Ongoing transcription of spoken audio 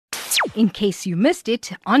in case you missed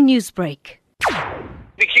it on Newsbreak.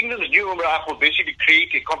 The Kingdom's new Umrah app will basically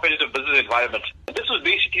create a competitive business environment. This was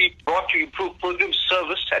basically brought to improve pilgrim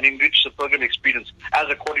service and enrich the pilgrim experience, as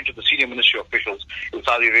according to the senior ministry officials in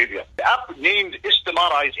Saudi Arabia. The app, named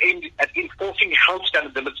Istimara, is aimed at enforcing health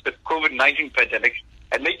standards amidst the COVID-19 pandemic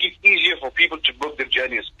and making it easier for people to book their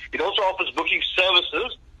journeys. It also offers booking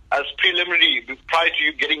services as preliminary prior to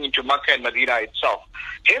you getting into Mecca and Medina itself.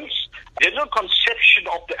 Hence, general conception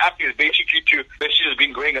of the app is basically to messages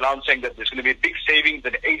been going around saying that there's going to be big savings,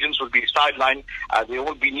 that agents will be sidelined, they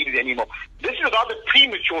won't be needed anymore. This is rather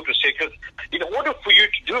premature to say, because in order for you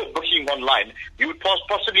to do a booking online, you would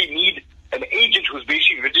possibly need an agent who's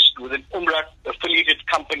basically registered with an Umrah affiliated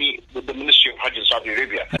company with the Ministry of Hajj in Saudi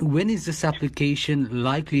Arabia. When is this application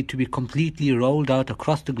likely to be completely rolled out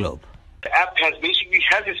across the globe? The app has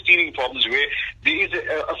its teething problems where there is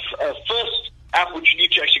a first app which you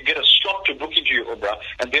need to actually get a slot to book into your Umrah,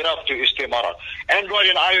 and thereafter Istimara. Android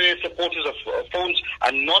and iOS supporters of phones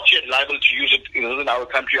are not yet liable to use it within our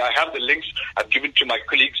country. I have the links I've given to my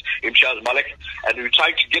colleagues, Imshaz Malik, and we're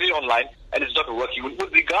trying to get it online, and it's not working.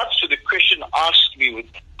 With regards to the question asked me with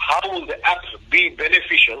how will the app be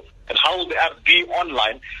beneficial and how will the app be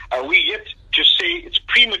online, we yet to say it's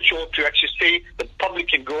premature to actually say the public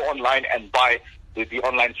can go online and buy the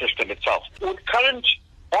online system itself. With current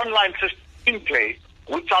online system in place,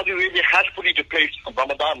 which Saudi Arabia has put into place from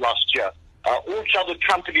Ramadan last year, all travel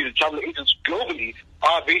companies and travel agents globally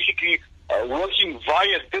are basically working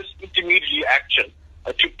via this intermediary action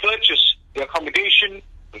to purchase the accommodation,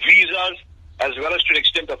 visas, as well as to an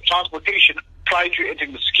extent of transportation prior to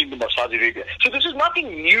entering the Kingdom of Saudi Arabia. So this is nothing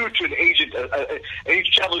new to an agent, a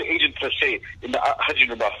travel agent per se, in the Hajj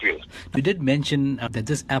and Umrah field. You did mention that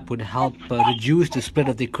this app would help reduce the spread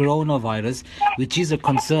of the coronavirus, which is a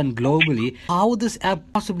concern globally. How would this app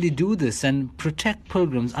possibly do this and protect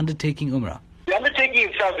pilgrims undertaking Umrah? The undertaking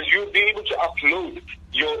itself is you'll be able to upload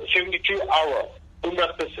your 72-hour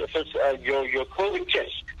Umrah, your COVID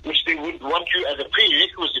test, which they would want you as a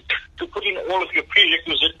prerequisite to put in all of your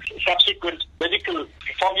prerequisite subsequent medical,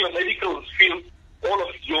 from your medical field, all of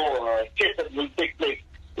your tests that will take place.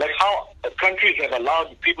 Like how countries have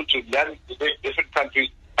allowed people to land in different countries,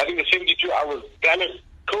 having a 72-hour valid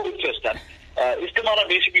COVID test done. Istimara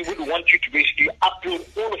basically would want you to basically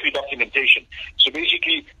upload all of your documentation. So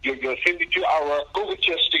basically, your 72-hour COVID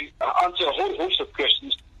testing, answer a whole host of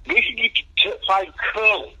questions, basically to try and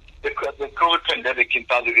curb the COVID pandemic in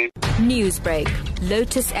Saudi Arabia. Newsbreak,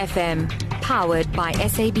 Lotus FM, powered by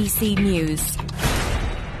SABC News.